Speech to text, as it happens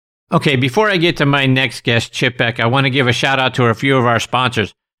Okay, before I get to my next guest, Chip Beck, I want to give a shout out to a few of our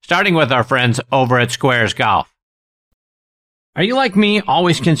sponsors, starting with our friends over at Squares Golf. Are you like me,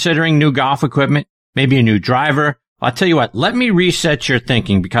 always considering new golf equipment? Maybe a new driver? Well, I'll tell you what, let me reset your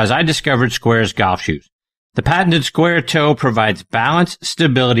thinking because I discovered Squares golf shoes. The patented square toe provides balance,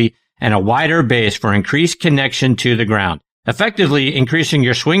 stability, and a wider base for increased connection to the ground, effectively increasing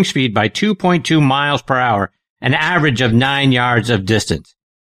your swing speed by 2.2 miles per hour, an average of 9 yards of distance.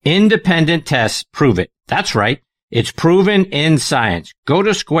 Independent tests prove it. That's right. It's proven in science. Go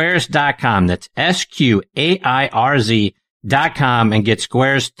to squares.com. That's SQAIRZ.com and get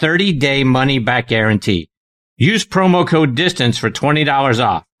Squares 30-day money-back guarantee. Use promo code DISTANCE for $20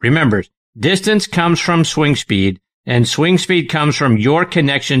 off. Remember, distance comes from swing speed, and swing speed comes from your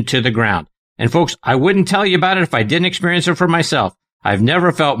connection to the ground. And folks, I wouldn't tell you about it if I didn't experience it for myself. I've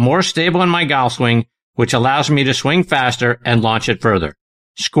never felt more stable in my golf swing, which allows me to swing faster and launch it further.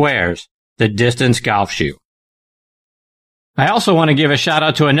 Squares, the distance golf shoe. I also want to give a shout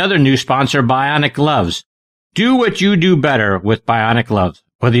out to another new sponsor, Bionic Gloves. Do what you do better with Bionic Gloves.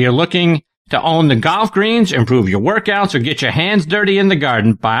 Whether you're looking to own the golf greens, improve your workouts, or get your hands dirty in the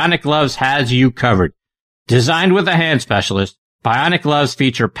garden, Bionic Gloves has you covered. Designed with a hand specialist, Bionic Gloves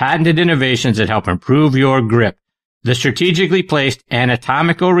feature patented innovations that help improve your grip. The strategically placed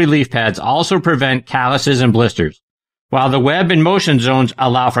anatomical relief pads also prevent calluses and blisters, while the web and motion zones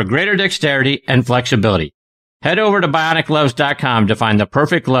allow for greater dexterity and flexibility. Head over to BionicGloves.com to find the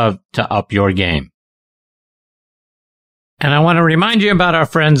perfect glove to up your game. And I want to remind you about our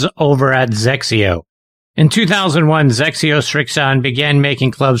friends over at Zexio. In 2001, Zexio Strixon began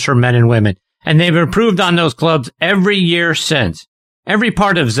making clubs for men and women, and they've improved on those clubs every year since. Every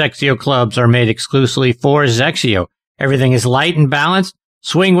part of Zexio clubs are made exclusively for Zexio. Everything is light and balanced.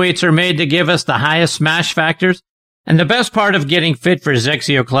 Swing weights are made to give us the highest smash factors. And the best part of getting fit for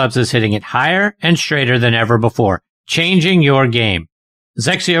Zexio clubs is hitting it higher and straighter than ever before, changing your game.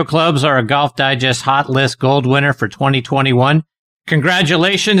 Zexio clubs are a Golf Digest Hot List Gold winner for 2021.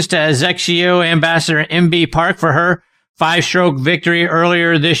 Congratulations to Zexio Ambassador MB Park for her 5-stroke victory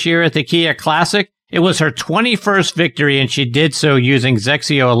earlier this year at the Kia Classic. It was her 21st victory, and she did so using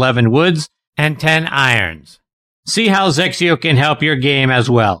Zexio 11 woods and 10 irons. See how Zexio can help your game as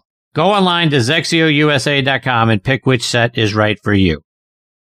well. Go online to ZexioUSA.com and pick which set is right for you.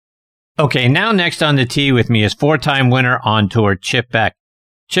 Okay, now next on the tee with me is 4-time winner on tour, Chip Beck.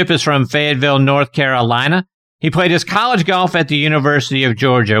 Chip is from Fayetteville, North Carolina. He played his college golf at the University of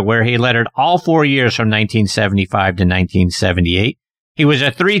Georgia, where he lettered all 4 years from 1975 to 1978. He was a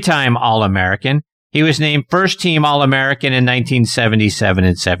 3-time All-American. He was named first-team All-American in 1977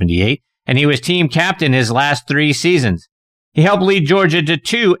 and 78, and he was team captain his last 3 seasons. He helped lead Georgia to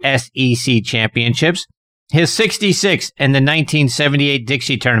 2 SEC championships. His 66 in the 1978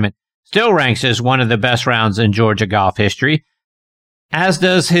 Dixie Tournament still ranks as one of the best rounds in Georgia golf history, as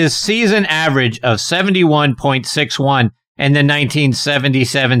does his season average of 71.61 in the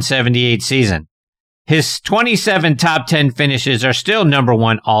 1977-78 season. His 27 top 10 finishes are still number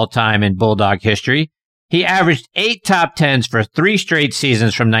 1 all-time in Bulldog history. He averaged 8 top 10s for 3 straight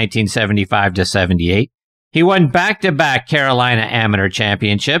seasons from 1975 to 78. He won back-to-back Carolina Amateur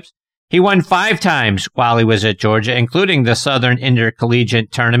Championships. He won 5 times while he was at Georgia, including the Southern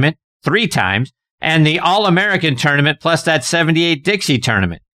Intercollegiate Tournament 3 times, and the All-American Tournament plus that 78 Dixie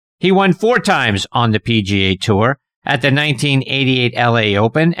Tournament. He won 4 times on the PGA Tour, at the 1988 LA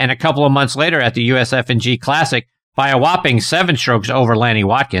Open, and a couple of months later at the USF&G Classic by a whopping 7 strokes over Lanny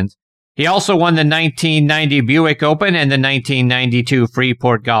Watkins. He also won the 1990 Buick Open and the 1992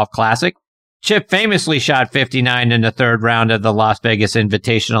 Freeport Golf Classic. Chip famously shot 59 in the 3rd round of the Las Vegas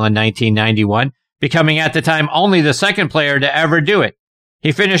Invitational in 1991, becoming at the time only the 2nd player to ever do it.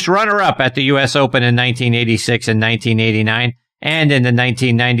 He finished runner-up at the U.S. Open in 1986 and 1989 and in the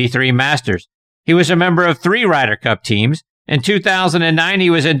 1993 Masters. He was a member of 3 Ryder Cup teams. In 2009,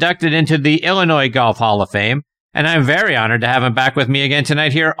 he was inducted into the Illinois Golf Hall of Fame, and I'm very honored to have him back with me again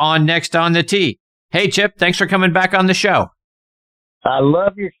tonight here on Next on the Tee. Hey, Chip, thanks for coming back on the show. I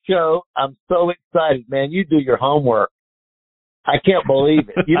love your show. I'm so excited, man. You do your homework. I can't believe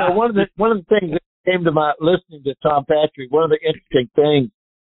it. You know, one of the things that came to my listening to Tom Patrick, one of the interesting things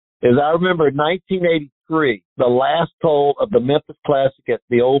is I remember in 1983, the last hole of the Memphis Classic at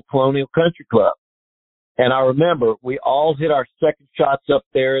the old Colonial Country Club. And I remember we all hit our second shots up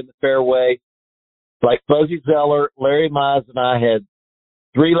there in the fairway. Like Fuzzy Zeller, Larry Mize, and I had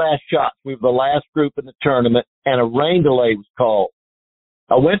 3 last shots. We were the last group in the tournament, and a rain delay was called.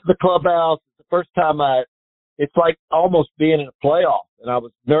 I went to the clubhouse. It's the first time it's like almost being in a playoff. And I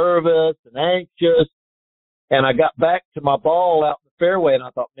was nervous and anxious. And I got back to my ball out in the fairway, and I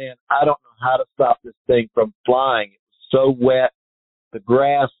thought, man, I don't know how to stop this thing from flying. It was so wet. The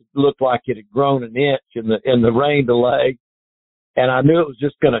grass looked like it had grown an inch in the rain delay, and I knew it was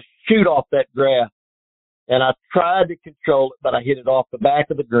just going to shoot off that grass. And I tried to control it, but I hit it off the back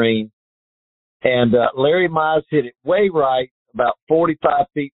of the green. And Larry Mize hit it way right, about 45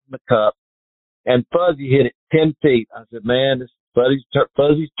 feet from the cup, and Fuzzy hit it 10 feet. I said, man, this is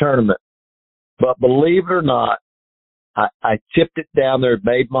Fuzzy's tournament. But believe it or not, I chipped it down there,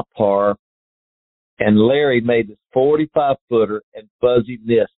 made my par, and Larry made this 45-footer, and Fuzzy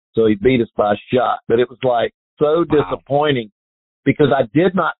missed, so he beat us by a shot. But it was like so disappointing because I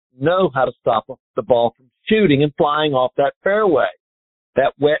did not know how to stop the ball from shooting and flying off that fairway,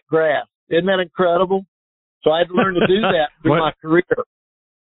 that wet grass. Isn't that incredible? So I had to learn to do that through my career.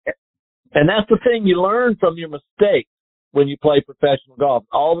 And that's the thing, you learn from your mistakes when you play professional golf.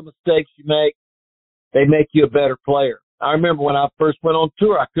 All the mistakes you make, they make you a better player. I remember when I first went on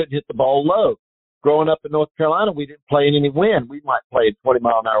tour, I couldn't hit the ball low. Growing up in North Carolina, we didn't play in any wind. We might play in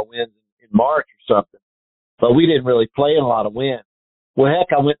 20-mile-an-hour winds in March or something, but we didn't really play in a lot of wind. Well,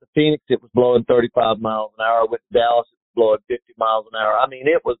 heck, I went to Phoenix. It was blowing 35 miles an hour. I went to Dallas. It was blowing 50 miles an hour. I mean,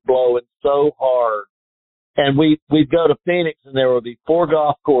 it was blowing so hard. And we'd go to Phoenix, and there would be 4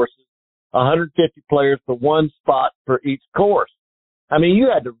 golf courses, 150 players for one spot for each course. I mean, you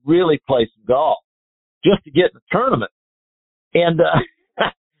had to really play some golf just to get in the tournament. And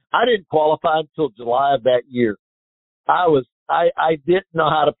I didn't qualify until July of that year. I didn't know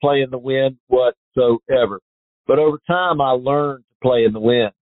how to play in the wind whatsoever. But over time, I learned to play in the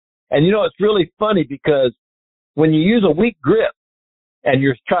wind. And, you know, it's really funny because when you use a weak grip and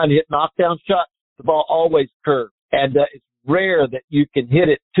you're trying to hit knockdown shots, the ball always curves. And it's rare that you can hit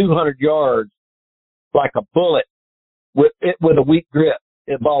it 200 yards like a bullet with a weak grip.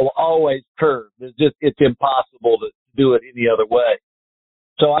 The ball will always curve. It's impossible to do it any other way.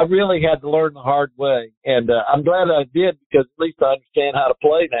 So I really had to learn the hard way. And I'm glad I did because at least I understand how to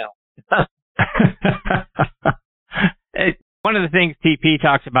play now. One of the things TP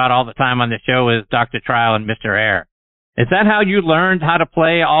talks about all the time on the show is Dr. Trial and Mr. Air. Is that how you learned how to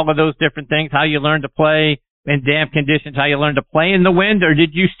play all of those different things? How you learned to play in damp conditions? How you learned to play in the wind? Or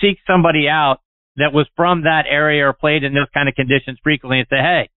did you seek somebody out that was from that area or played in those kind of conditions frequently and say,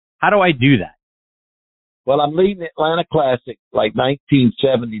 hey, how do I do that? Well, I'm leading the Atlanta Classic like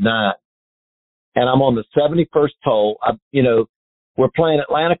 1979, and I'm on the 71st hole. We're playing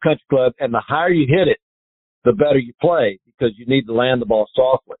Atlanta Country Club, and the higher you hit it, the better you play because you need to land the ball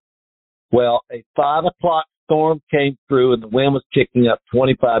softly. Well, a 5 o'clock storm came through, and the wind was kicking up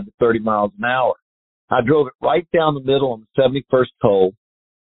 25 to 30 miles an hour. I drove it right down the middle on the 71st hole.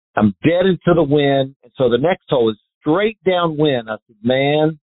 I'm dead into the wind, and so the next hole is straight downwind. I said,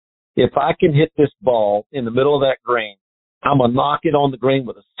 man, if I can hit this ball in the middle of that green, I'm going to knock it on the green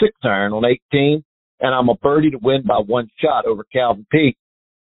with a 6-iron on 18, and I'm a birdie to win by 1 shot over Calvin Peake,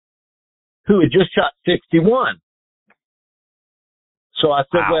 who had just shot 61. So I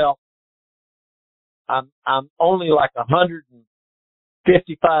said, well, I'm only like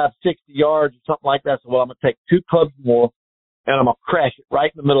 155, 60 yards or something like that. So, well, I'm going to take 2 clubs more, and I'm going to crash it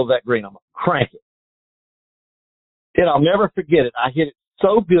right in the middle of that green. I'm going to crank it. And I'll never forget it. I hit it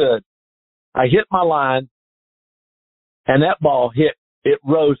so good. I hit my line, and that ball hit. It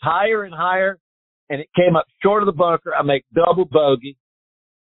rose higher and higher, and it came up short of the bunker. I make double bogey.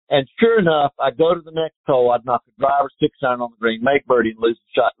 And sure enough, I go to the next hole. I'd knock the driver 6-iron on the green, make birdie, and lose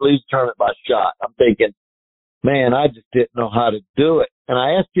the tournament by a shot. I'm thinking, man, I just didn't know how to do it. And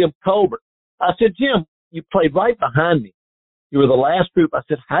I asked Jim Colbert. I said, Jim, you played right behind me. You were the last group. I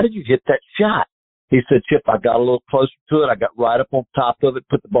said, how did you hit that shot? He said, Chip, I got a little closer to it. I got right up on top of it,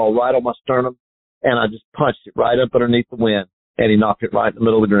 put the ball right on my sternum, and I just punched it right up underneath the wind, and he knocked it right in the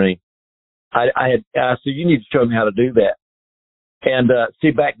middle of the green. I said, you need to show me how to do that. And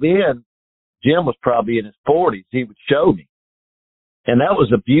see, back then, Jim was probably in his 40s. He would show me. And that was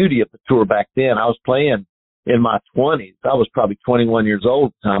the beauty of the tour back then. I was playing in my 20s. I was probably 21 years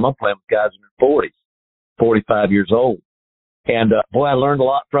old at the time. I'm playing with guys in their 40s, 45 years old. And, boy, I learned a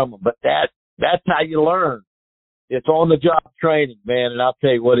lot from them. But that's how you learn. It's on-the-job training, man. And I'll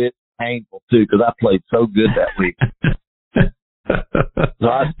tell you what, it's painful, too, because I played so good that week. So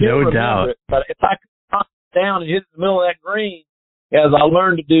I still no doubt. It. But if I could knock it down and hit it in the middle of that green, as I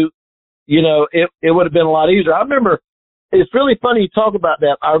learned to do, it would have been a lot easier. I remember, it's really funny you talk about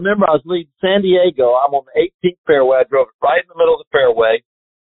that. I remember I was leading San Diego. I'm on the 18th fairway. I drove it right in the middle of the fairway,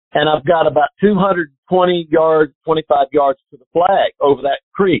 and I've got about 220 yards, 25 yards to the flag over that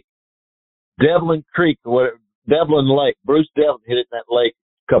creek, Devlin Creek, or whatever, Devlin Lake. Bruce Devlin hit it in that lake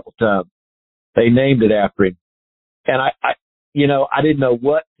a couple times. They named it after him. And I didn't know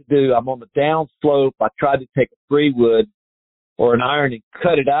what to do. I'm on the down slope. I tried to take a 3-wood or an iron and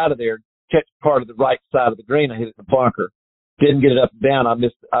cut it out of there, catch part of the right side of the green. I hit it in the bunker. Didn't get it up and down.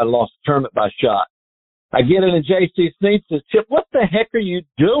 I lost the tournament by a shot. I get in and J.C. Snead says, Chip, what the heck are you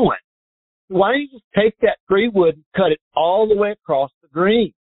doing? Why don't you just take that 3-wood and cut it all the way across the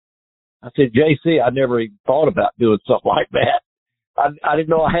green? I said, J.C., I never even thought about doing something like that. I didn't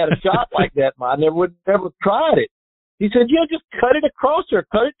know I had a shot like that. I never tried it. He said, yeah, just cut it across there.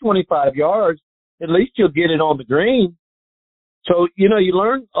 Cut it 25 yards. At least you'll get it on the green. So, you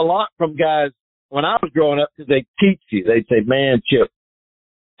learn a lot from guys when I was growing up because they teach you. They'd say, man, Chip,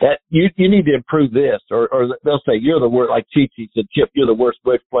 that you need to improve this. Or they'll say, you're the worst. Like Chi-Chi said, Chip, you're the worst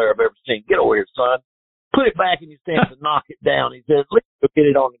wedge player I've ever seen. Get over here, son. Put it back in your stance and knock it down. He said, at least you'll get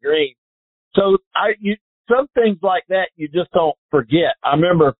it on the green. So some things like that you just don't forget. I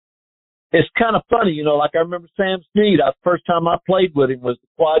remember it's kind of funny, like I remember Sam Snead. The first time I played with him was the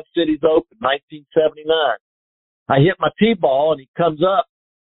Quad Cities Open, 1979. I hit my tee ball and he comes up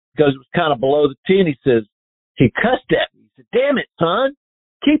because it was kind of below the tee and he cussed at me. He said, damn it, son,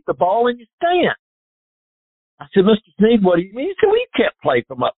 keep the ball in your stance. I said, Mr. Snead, what do you mean? He said, well, you can't play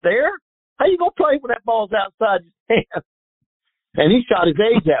from up there. How you going to play when that ball's outside your stance? And he shot his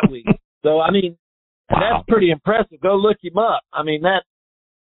age that week. So, that's pretty impressive. Go look him up.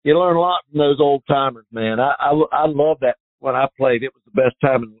 You learn a lot from those old timers, man. I love that when I played. It was the best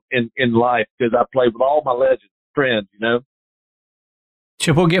time in life because I played with all my legend friends,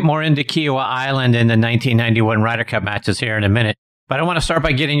 Chip, we'll get more into Kiawah Island in the 1991 Ryder Cup matches here in a minute. But I want to start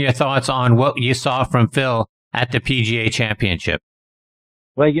by getting your thoughts on what you saw from Phil at the PGA Championship.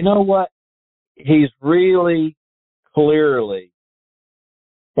 Well, you know what? He's really clearly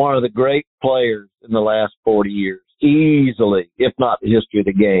one of the great players in the last 40 years, easily, if not the history of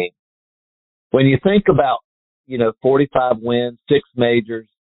the game. When you think about, 45 wins, 6 majors,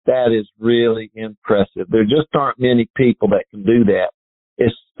 that is really impressive. There just aren't many people that can do that,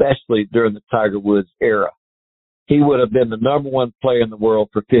 especially during the Tiger Woods era. He would have been the number 1 player in the world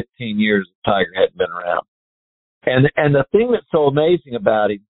for 15 years if Tiger hadn't been around. And the thing that's so amazing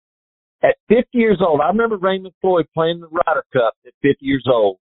about him, at 50 years old, I remember Raymond Floyd playing the Ryder Cup at 50 years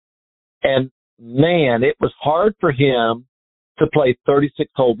old. And, man, it was hard for him to play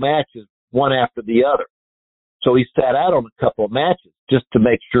 36-hole matches one after the other. So he sat out on a couple of matches just to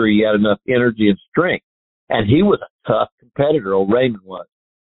make sure he had enough energy and strength. And he was a tough competitor, old Raymond was.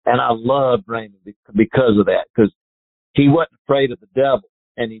 And I loved Raymond because of that, because he wasn't afraid of the devil,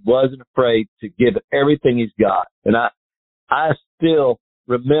 and he wasn't afraid to give it everything he's got. And I still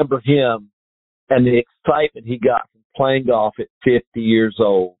remember him and the excitement he got from playing golf at 50 years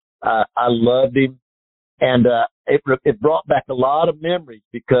old. I loved him, and it brought back a lot of memories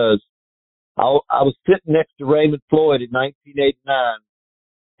because I was sitting next to Raymond Floyd in 1989,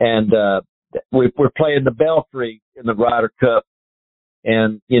 and we're playing the Belfry in the Ryder Cup,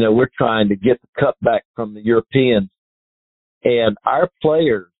 and, we're trying to get the cup back from the Europeans. And our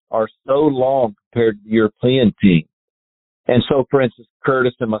players are so long compared to the European team. And so, for instance,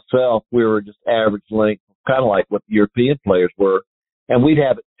 Curtis and myself, we were just average length, kind of like what the European players were. And we'd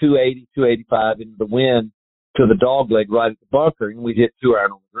have it 280, 285 into the wind to the dog leg right at the bunker, and we'd hit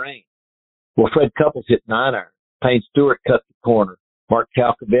 2-iron on the green. Well, Fred Couples hit 9-iron. Payne Stewart cut the corner. Mark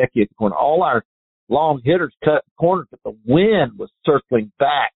Calcavecchi hit the corner. All our long hitters cut the corner, but the wind was circling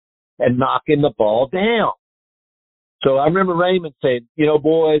back and knocking the ball down. So I remember Raymond saying,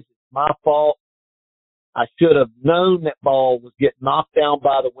 boys, it's my fault. I should have known that ball was getting knocked down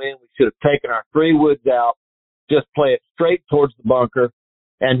by the wind. We should have taken our 3-woods out, just play it straight towards the bunker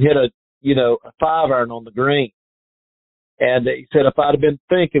and hit a 5-iron on the green. And he said, if I'd have been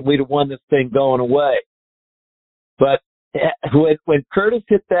thinking, we'd have won this thing going away. But when Curtis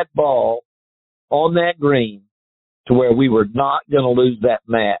hit that ball on that green to where we were not going to lose that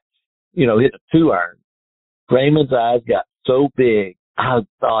match, hit a 2-iron, Raymond's eyes got so big, I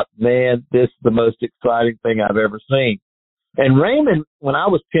thought, man, this is the most exciting thing I've ever seen. And Raymond, when I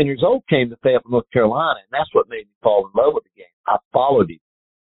was 10 years old, came to Fayetteville, North Carolina, and that's what made me fall in love with the game. I followed him.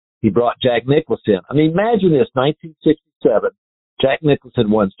 He brought Jack Nicklaus in. Imagine this, 1967, Jack Nicklaus had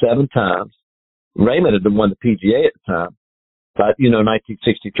won 7 times. Raymond had won the PGA at the time, but,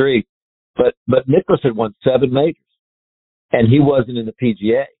 1963. But Nicklaus had won 7 majors, and he wasn't in the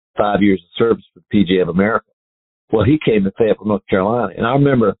PGA, 5 years of service for the PGA of America. Well, he came to Fayetteville, North Carolina, and I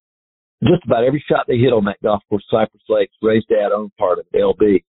remember just about every shot they hit on that golf course, Cypress Lakes, Ray's dad owned part of it,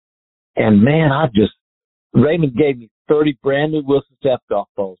 LB. And, man, Raymond gave me 30 brand new Wilson F golf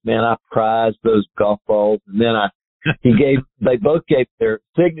balls. Man, I prized those golf balls. And then they both gave their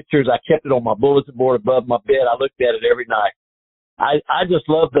signatures. I kept it on my bulletin board above my bed. I looked at it every night. I just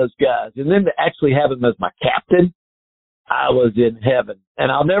love those guys. And then to actually have him as my captain, I was in heaven.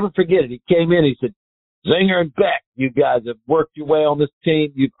 And I'll never forget it. He came in, he said, Zinger and Beck, you guys have worked your way on this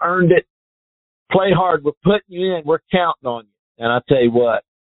team. You've earned it. Play hard. We're putting you in. We're counting on you. And I tell you what,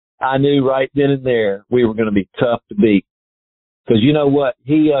 I knew right then and there we were going to be tough to beat. Because you know what?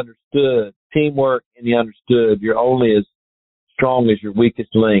 He understood teamwork, and he understood you're only as strong as your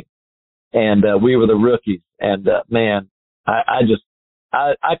weakest link. And we were the rookies. And, man, I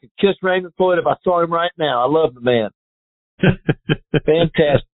could kiss Raymond Floyd if I saw him right now. I love the man.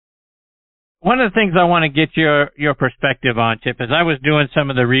 Fantastic. One of the things I want to get your perspective on, Chip, is I was doing some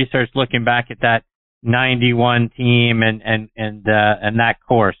of the research looking back at that 91 team and that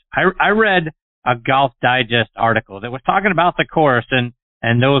course. I read a Golf Digest article that was talking about the course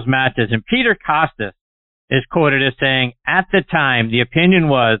and those matches. And Peter Costas is quoted as saying, at the time, the opinion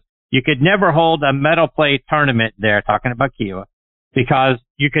was you could never hold a medal play tournament there, talking about Kiawah, because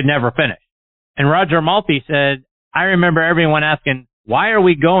you could never finish. And Roger Maltby said, I remember everyone asking, why are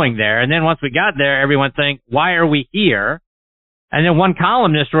we going there? And then once we got there, everyone saying, why are we here? And then one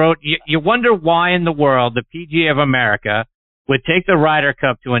columnist wrote, you wonder why in the world the PGA of America would take the Ryder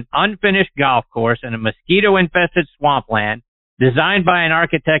Cup to an unfinished golf course in a mosquito-infested swampland designed by an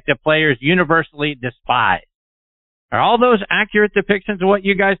architect that players universally despise. Are all those accurate depictions of what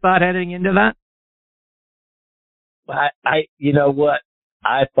you guys thought heading into that? You know what?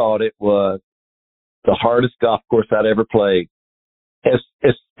 I thought it was the hardest golf course I'd ever played,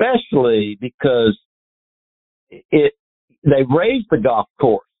 especially because they raised the golf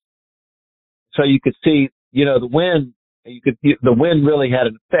course so you could see, the wind. The wind really had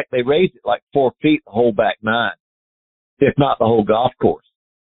an effect. They raised it like 4 feet the whole back nine, if not the whole golf course.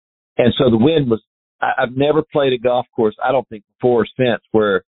 And so the wind was. I've never played a golf course, I don't think, before or since,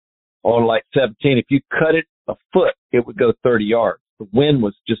 where on like 17, if you cut it a foot, it would go 30 yards. The wind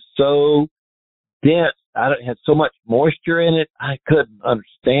was just so dense. It had so much moisture in it, I couldn't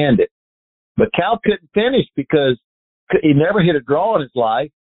understand it. But Cal couldn't finish because he never hit a draw in his life,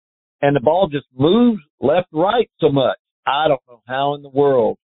 and the ball just moves left, right so much. I don't know how in the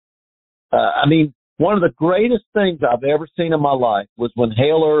world. One of the greatest things I've ever seen in my life was when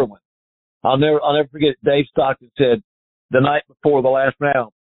Hale Irwin, I'll never forget, Dave Stockton said the night before the last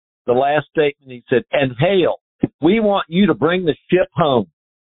round, the last statement, he said, and Hale, we want you to bring the ship home.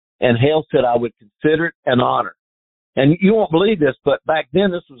 And Hale said, I would consider it an honor. And you won't believe this, but back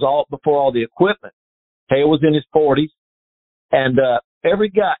then, this was all before all the equipment. Hale was in his 40s, and every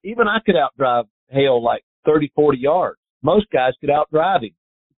guy, even I could outdrive Hale like 30, 40 yards. Most guys could outdrive him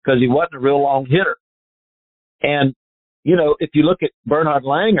because he wasn't a real long hitter. And, if you look at Bernhard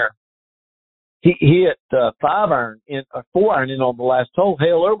Langer, he hit 5-iron in or 4-iron in on the last hole.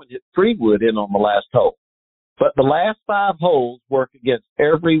 Hale Irwin hit 3-wood in on the last hole. But the last 5 holes work against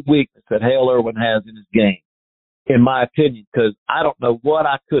every weakness that Hale Irwin has in his game, in my opinion, because I don't know what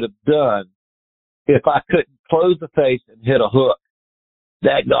I could have done if I couldn't close the face and hit a hook.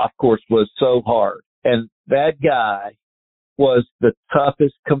 That golf course was so hard. And that guy was the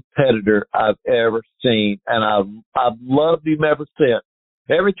toughest competitor I've ever seen. And I've loved him ever since.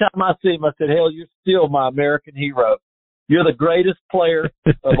 Every time I see him, I said, Hale, you're still my American hero. You're the greatest player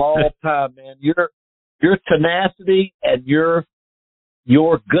of all time, man. Your tenacity and your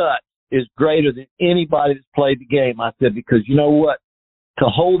gut is greater than anybody that's played the game. I said, because you know what? To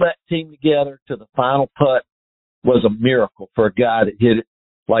hold that team together to the final putt was a miracle for a guy that hit it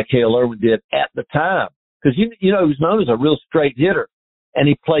like Hale Irwin did at the time. Because, he was known as a real straight hitter, and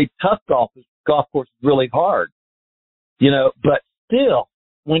he played tough golf. His golf course was really hard, but still,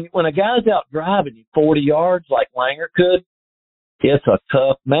 when a guy's out driving you 40 yards like Langer could, it's a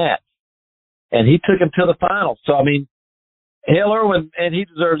tough match. And he took him to the final. So, Hale Irwin, and he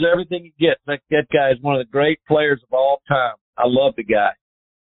deserves everything he gets. That guy is one of the great players of all time. I love the guy.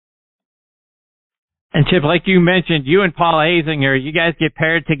 And Chip, like you mentioned, you and Paul Azinger, you guys get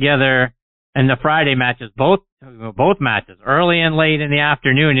paired together in the Friday matches, both matches, early and late in the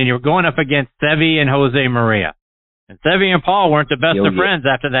afternoon, and you're going up against Seve and Jose Maria. And Seve and Paul weren't the best of friends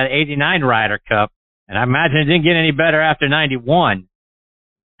after that 89 Ryder Cup, and I imagine it didn't get any better after 91.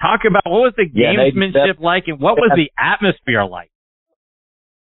 Talk about what was the gamesmanship like, and what was the atmosphere like?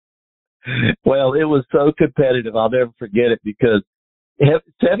 Well, it was so competitive. I'll never forget it because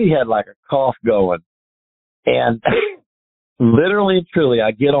Seve had like a cough going, and literally and truly,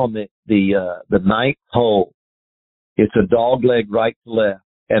 I get on the ninth hole. It's a dog leg right to left,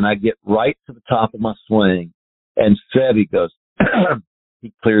 and I get right to the top of my swing, and Seve goes,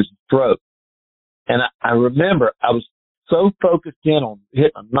 he clears his throat. And I remember I was so focused in on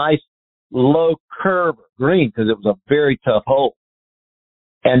hitting a nice low curve green because it was a very tough hole.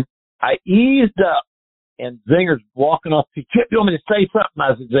 And I eased up, and Zinger's walking off. He said, "You want me to say something?"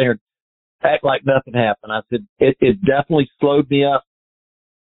 I said, "Zinger, act like nothing happened." I said, it definitely slowed me up,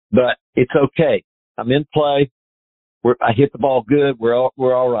 but it's okay. I'm in play. I hit the ball good. We're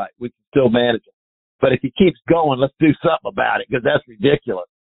all right. We can still manage it. But if he keeps going, let's do something about it, because that's ridiculous.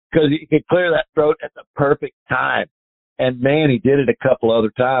 Because he could clear that throat at the perfect time. And, man, he did it a couple other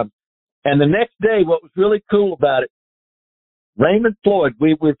times. And the next day, what was really cool about it, Raymond Floyd,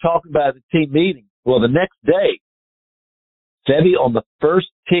 we were talking about at the team meeting. Well, the next day, Seve on the first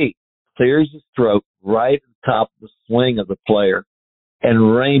tee clears his throat right at the top of the swing of the player.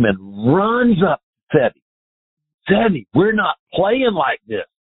 And Raymond runs up to Seve. "Seve, we're not playing like this.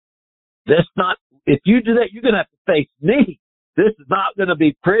 That's not, if you do that, you're going to have to face me. This is not going to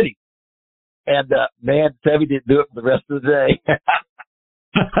be pretty." And, man, Seve didn't do it for the rest of the day.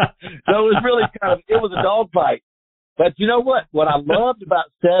 So it was really it was a dogfight. But you know what? What I loved about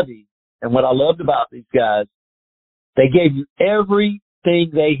Seve and what I loved about these guys, they gave you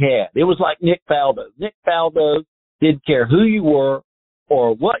everything they had. It was like Nick Faldo. Nick Faldo didn't care who you were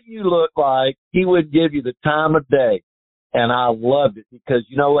or what you looked like. He would give you the time of day. And I loved it because,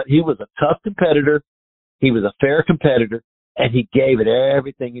 you know what? He was a tough competitor. He was a fair competitor, and he gave it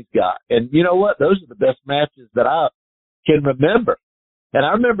everything he's got. And you know what? Those are the best matches that I can remember. And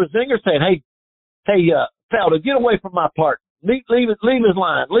I remember Zinger saying, hey, Faldo, get away from my partner. Leave his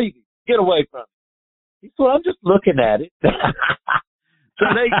line. Leave him. Get away from him. He said, "Well, I'm just looking at it." So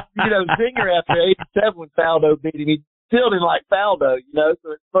Zinger after 87, when Faldo beat him, he still didn't like Faldo,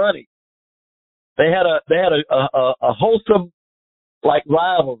 so it's funny. They had a wholesome, like,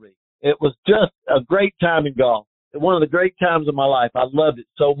 rivalry. It was just a great time in golf. One of the great times of my life. I loved it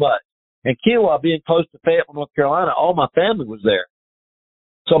so much. And Kiawah, being close to Fayetteville, North Carolina, all my family was there.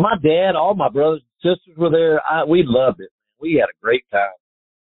 So my dad, all my brothers and sisters were there. We loved it. We had a great time.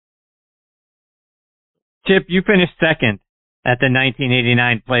 Chip, you finished second at the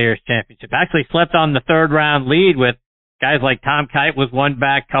 1989 Players Championship. Actually slept on the third round lead with guys like Tom Kite was one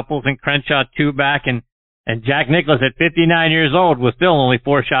back, Couples and Crenshaw two back, and Jack Nicklaus at 59 years old was still only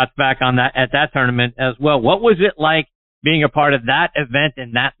 4 shots back on that at that tournament as well. What was it like being a part of that event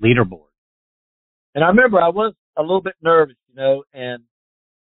and that leaderboard? And I remember I was a little bit nervous, and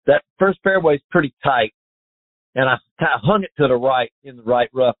that first fairway is pretty tight. And I kind of hung it to the right in the right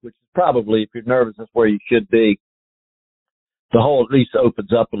rough, which is probably, if you're nervous, that's where you should be. The hole at least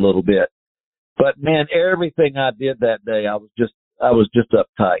opens up a little bit. But, man, everything I did that day, I was just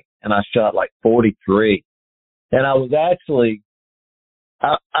uptight. And I shot like 43. And I was actually,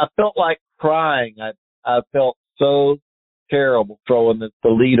 I felt like crying. I felt so terrible throwing the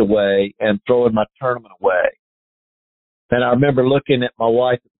lead away and throwing my tournament away. And I remember looking at my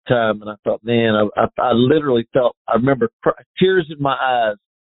wife at the time, and I thought, man, I literally felt, I remember tears in my eyes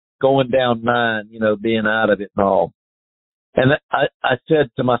going down 9, being out of it and all. And I said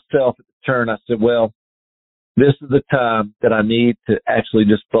to myself at the turn, I said, well, this is the time that I need to actually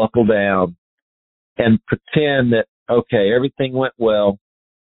just buckle down and pretend that, okay, everything went well,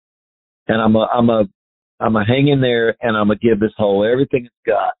 and I'm a hang in there, and I'm gonna give this hole everything it's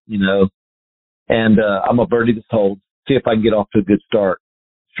got, and I'm gonna birdie this hole, see if I can get off to a good start.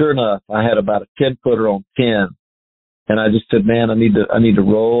 Sure enough, I had about a 10-footer on 10, and I just said, man, I need to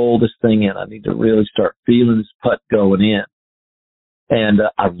roll this thing in. I need to really start feeling this putt going in, and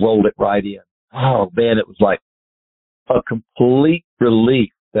I rolled it right in. Oh man, it was like a complete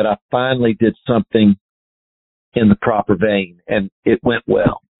relief that I finally did something in the proper vein, and it went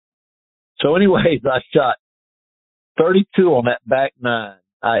well. So anyways, I shot 32 on that back 9.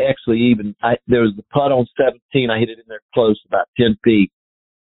 There was the putt on 17. I hit it in there close, about 10 feet,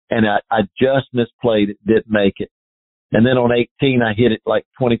 and I just misplayed it, didn't make it. And then on 18, I hit it like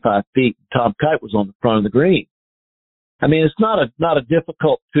 25 feet. Tom Kite was on the front of the green. I mean, it's not a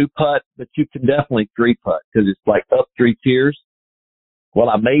difficult 2-putt, but you can definitely 3-putt because it's like up 3 tiers. Well,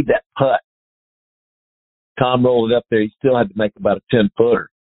 I made that putt. Tom rolled it up there. He still had to make about a 10-footer.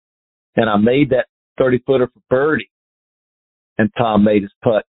 And I made that 30-footer for birdie. And Tom made his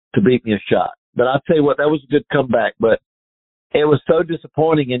putt to beat me a shot. But I'll tell you what, that was a good comeback. But it was so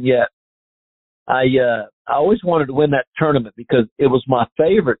disappointing, and yet I always wanted to win that tournament because it was my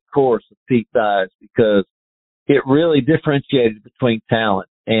favorite course of Pete Dye's because it really differentiated between talent.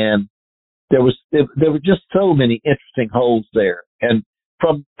 And there were just so many interesting holes there. And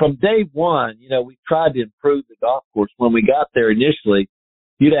from day one, we tried to improve the golf course. When we got there initially,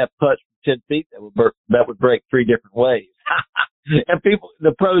 you'd have putts from 10 feet that would break 3 different ways. And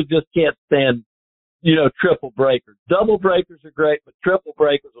the pros just can't stand, triple breakers. Double breakers are great, but triple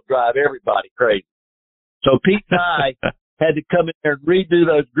breakers will drive everybody crazy. So Pete Dye had to come in there and redo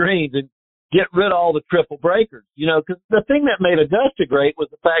those greens and get rid of all the triple breakers, you know, because the thing that made Augusta great was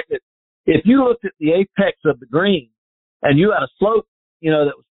the fact that if you looked at the apex of the green and you had a slope, you know,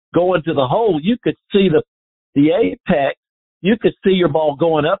 that was going to the hole, you could see the apex. You could see your ball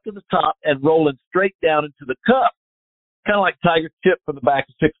going up to the top and rolling straight down into the cup, kind of like Tiger's chip from the back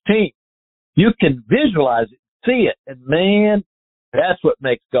of 16. You can visualize it, see it, and man, that's what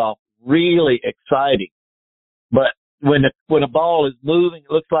makes golf really exciting. But when a ball is moving,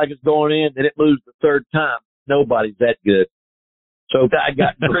 it looks like it's going in, then it moves the third time. Nobody's that good. So I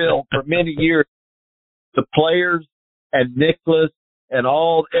got drilled for many years. The players and Nicklaus and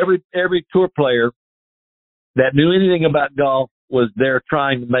every tour player that knew anything about golf was there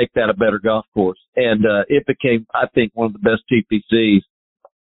trying to make that a better golf course. And it became, I think, one of the best TPCs,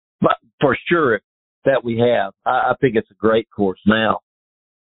 but for sure, that we have. I think it's a great course now.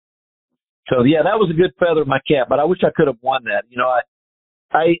 So, yeah, that was a good feather in my cap, but I wish I could have won that. You know,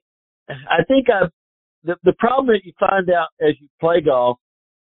 I think the problem that you find out as you play golf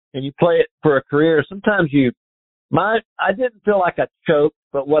and you play it for a career, sometimes I didn't feel like I choked,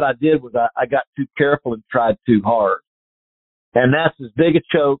 but what I did was I got too careful and tried too hard. And that's as big a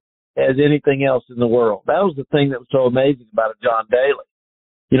choke as anything else in the world. That was the thing that was so amazing about John Daly.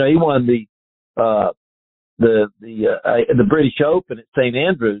 You know, he won the British Open at St.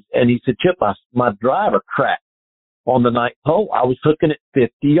 Andrews, and he said, Chip, my driver cracked on the ninth hole. I was hooking it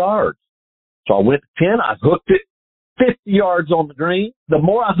 50 yards. So I went to 10. I hooked it 50 yards on the green. The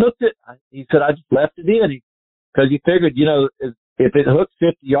more I hooked it, he said, I just left it in. Because he figured, you know, if it hooks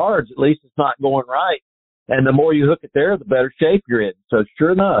 50 yards, at least it's not going right. And the more you hook it there, the better shape you're in. So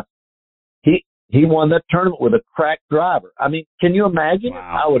sure enough, he won that tournament with a cracked driver. I mean, can you imagine?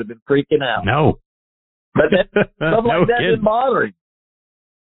 Wow. I would have been freaking out. No. But stuff like that kidding. didn't bother him.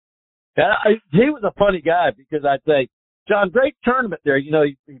 He was a funny guy because I'd say, John, great tournament there. You know,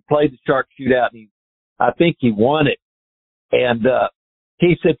 he played the Shark Shootout, and I think he won it. And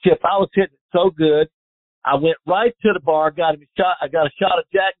he said, Chip, I was hitting it so good. I went right to the bar, got him a shot. I got a shot of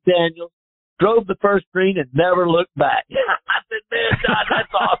Jack Daniels, drove the first green, and never looked back. I said, man, John, that's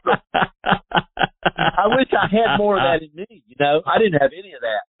awesome. I wish I had more of that in me, you know. I didn't have any of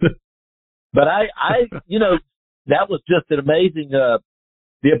that. But I you know, that was just an amazing,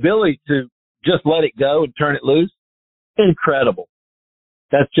 the ability to just let it go and turn it loose. Incredible.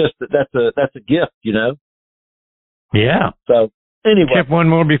 That's a gift, you know. Yeah. So anyway. Chip, one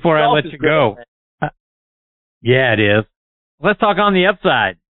more before I let you go. Yeah, it is. Let's talk on the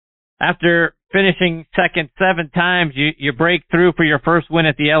upside. After finishing second 7 times, you break through for your first win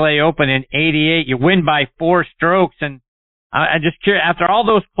at the LA Open in '88. You win by 4 strokes. And I'm just curious, after all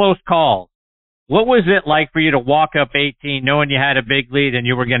those close calls, what was it like for you to walk up 18 knowing you had a big lead and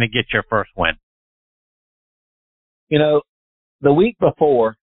you were going to get your first win? You know, the week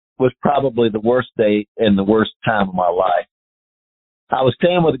before was probably the worst day and the worst time of my life. I was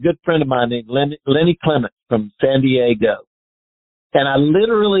staying with a good friend of mine named Lenny Clements from San Diego. And I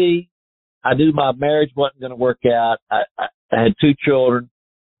knew my marriage wasn't going to work out. I had 2 children,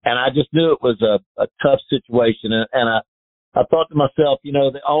 and I just knew it was a tough situation. And I thought to myself, you know,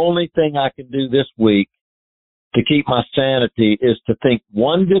 the only thing I can do this week to keep my sanity is to think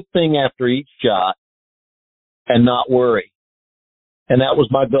one good thing after each shot and not worry. And that was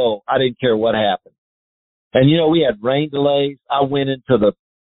my goal. I didn't care what happened. And, you know, we had rain delays. I went into the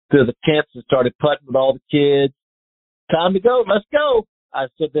tents and started putting with all the kids. Time to go. Let's go. I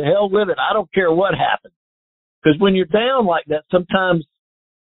said, to hell with it. I don't care what happens. Because when you're down like that, sometimes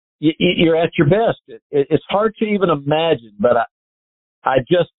you're at your best. It's hard to even imagine, but I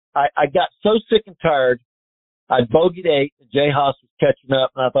got so sick and tired. I bogeyed 8, and Jay Haas was catching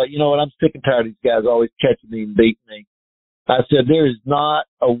up, and I thought, you know what, I'm sick and tired of these guys always catching me and beating me. I said, there is not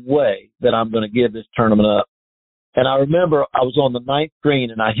a way that I'm going to give this tournament up. And I remember I was on the 9th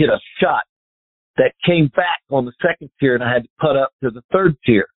green, and I hit a shot that came back on the 2nd tier, and I had to putt up to the 3rd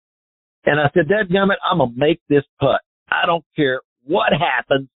tier. And I said, dadgummit, I'm going to make this putt. I don't care what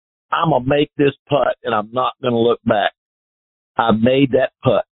happens. I'm going to make this putt, and I'm not going to look back. I made that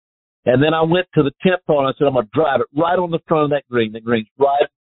putt. And then I went to the 10th hole, and I said, I'm going to drive it right on the front of that green. The green's right.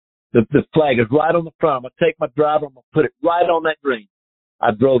 The flag is right on the front. I'm going to take my driver. I'm going to put it right on that green.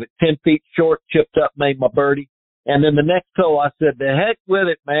 I drove it 10 feet short, chipped up, made my birdie. And then the next hole, I said, the heck with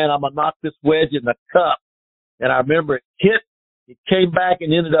it, man. I'm going to knock this wedge in the cup. And I remember it came back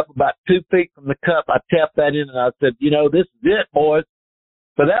and ended up about 2 feet from the cup. I tapped that in, and I said, you know, this is it, boys.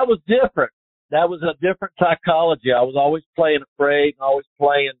 But that was different. That was a different psychology. I was always playing afraid, always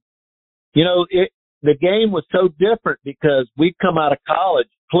playing. You know, the game was so different because we'd come out of college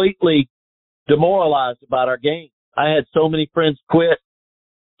completely demoralized about our game. I had so many friends quit.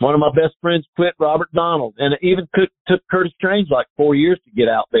 One of my best friends quit, Robert Donald, and it even took Curtis Strange like 4 years to get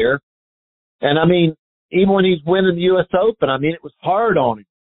out there. And I mean, even when he's winning the U.S. Open, I mean, it was hard on him.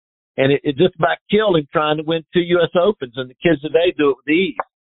 And it just about killed him trying to win 2 U.S. Opens. And the kids today do it with ease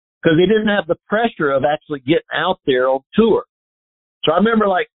because he didn't have the pressure of actually getting out there on tour. So I remember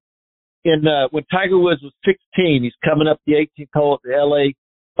like when Tiger Woods was 16, he's coming up the 18th hole at the L.A.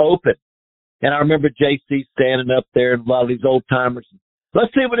 Open. And I remember JC standing up there and a lot of these old timers.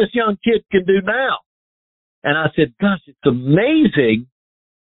 Let's see what this young kid can do now. And I said, gosh, it's amazing.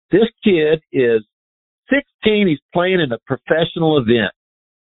 This kid is 16. He's playing in a professional event.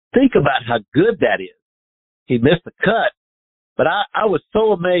 Think about how good that is. He missed the cut, but I was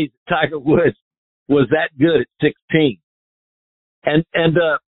so amazed that Tiger Woods was that good at 16.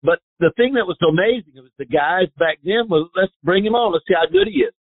 But the thing that was so amazing was the guys back then was, let's bring him on. Let's see how good he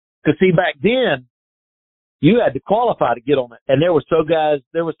is. Because see, back then you had to qualify to get on it, and there were so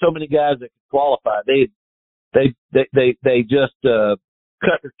many guys that could qualify. They just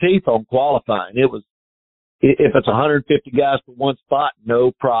cut their teeth on qualifying. It was, if it's 150 guys for one spot,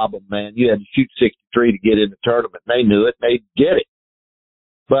 no problem, man. You had to shoot 63 to get in the tournament. They knew it. They'd get it.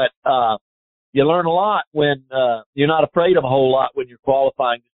 But you learn a lot when you're not afraid of a whole lot when you're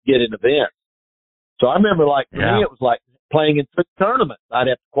qualifying to get in events. So I remember, like, for me, it was like playing in 6 tournaments. I'd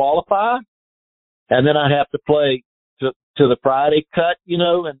have to qualify, and then I'd have to play to the Friday cut, you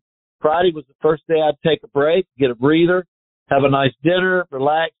know, and Friday was the first day I'd take a break, get a breather, have a nice dinner,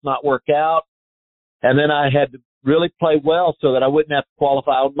 relax, not work out. And then I had to really play well so that I wouldn't have to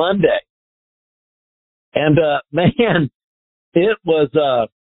qualify on Monday. And, man, it was a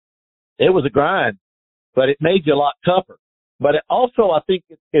grind, but it made you a lot tougher. But it also, I think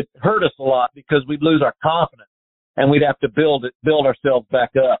it hurt us a lot because we'd lose our confidence and we'd have to build ourselves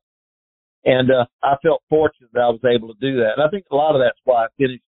back up. And, I felt fortunate that I was able to do that. And I think a lot of that's why I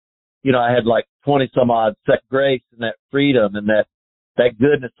finished, you know, I had like 20 some odd second grades and that freedom and that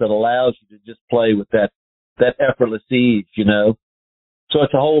goodness that allows you to just play with that effortless ease, you know. So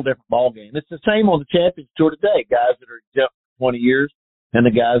it's a whole different ballgame. It's the same on the Champions Tour today, guys that are exempt for 20 years and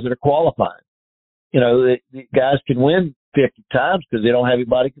the guys that are qualifying. You know, the guys can win 50 times because they don't have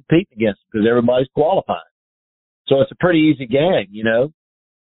anybody competing against them because everybody's qualifying. So it's a pretty easy game, you know.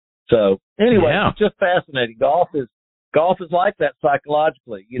 So anyway, It's just fascinating. Golf is like that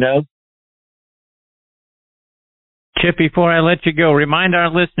psychologically, you know. Chip, before I let you go, remind our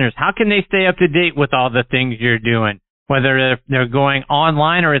listeners, how can they stay up to date with all the things you're doing, whether they're going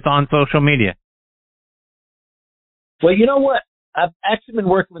online or it's on social media? Well, you know what? I've actually been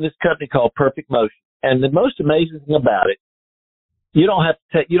working with this company called Perfect Motion, and the most amazing thing about it, you don't have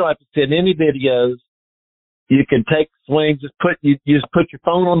to send any videos. You can take swings, you just put your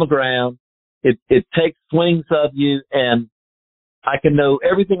phone on the ground. It takes swings of you, and I can know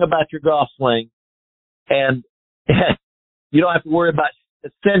everything about your golf swing, and you don't have to worry about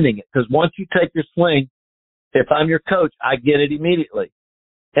sending it because once you take your swing, if I'm your coach, I get it immediately.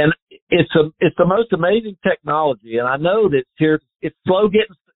 And it's the most amazing technology. And I know that it's slow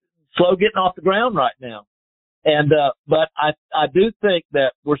getting off the ground right now. And, but I do think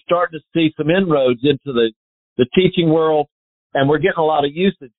that we're starting to see some inroads into the teaching world, and we're getting a lot of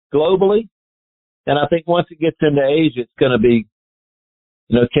usage globally. And I think once it gets into Asia, it's going to be,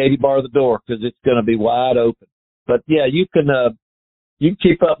 you know, Katie bar the door because it's going to be wide open. But yeah, you can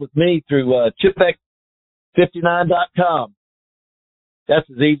keep up with me through chipbeck59.com. That's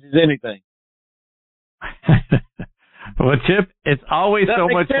as easy as anything. Well, Chip, it's always so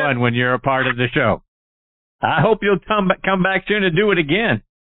much fun when you're a part of the show. I hope you'll come back soon and do it again.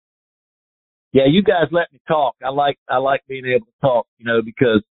 Yeah, you guys let me talk. I like being able to talk, you know,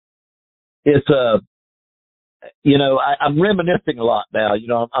 because it's you know, I'm reminiscing a lot now. You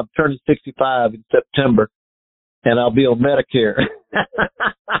know, I'm turning 65 in September, and I'll be on Medicare.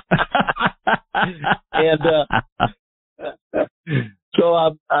 And so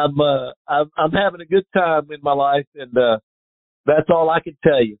I'm having a good time in my life, and that's all I can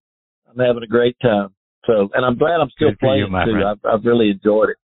tell you. I'm having a great time. So, and I'm glad I'm still playing too. I've really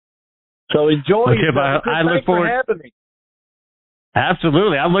enjoyed it. So enjoy. Chip, I look forward for having me.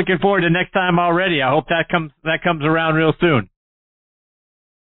 Absolutely. I'm looking forward to next time already. I hope that comes around real soon.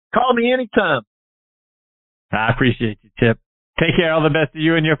 Call me anytime. I appreciate you, Chip. Take care. All the best to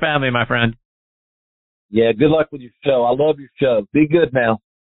you and your family, my friend. Yeah, good luck with your show. I love your show. Be good now.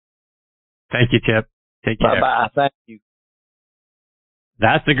 Thank you, Chip. Take care. Bye-bye. Thank you.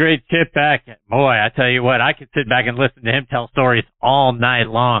 That's the great Chip Beck. Boy, I tell you what, I could sit back and listen to him tell stories all night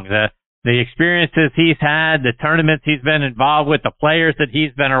long. The experiences he's had, the tournaments he's been involved with, the players that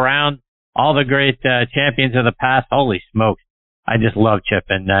he's been around. all the great champions of the past. Holy smokes. I just love Chip,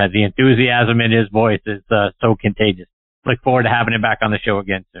 and the enthusiasm in his voice is so contagious. Look forward to having him back on the show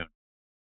again soon.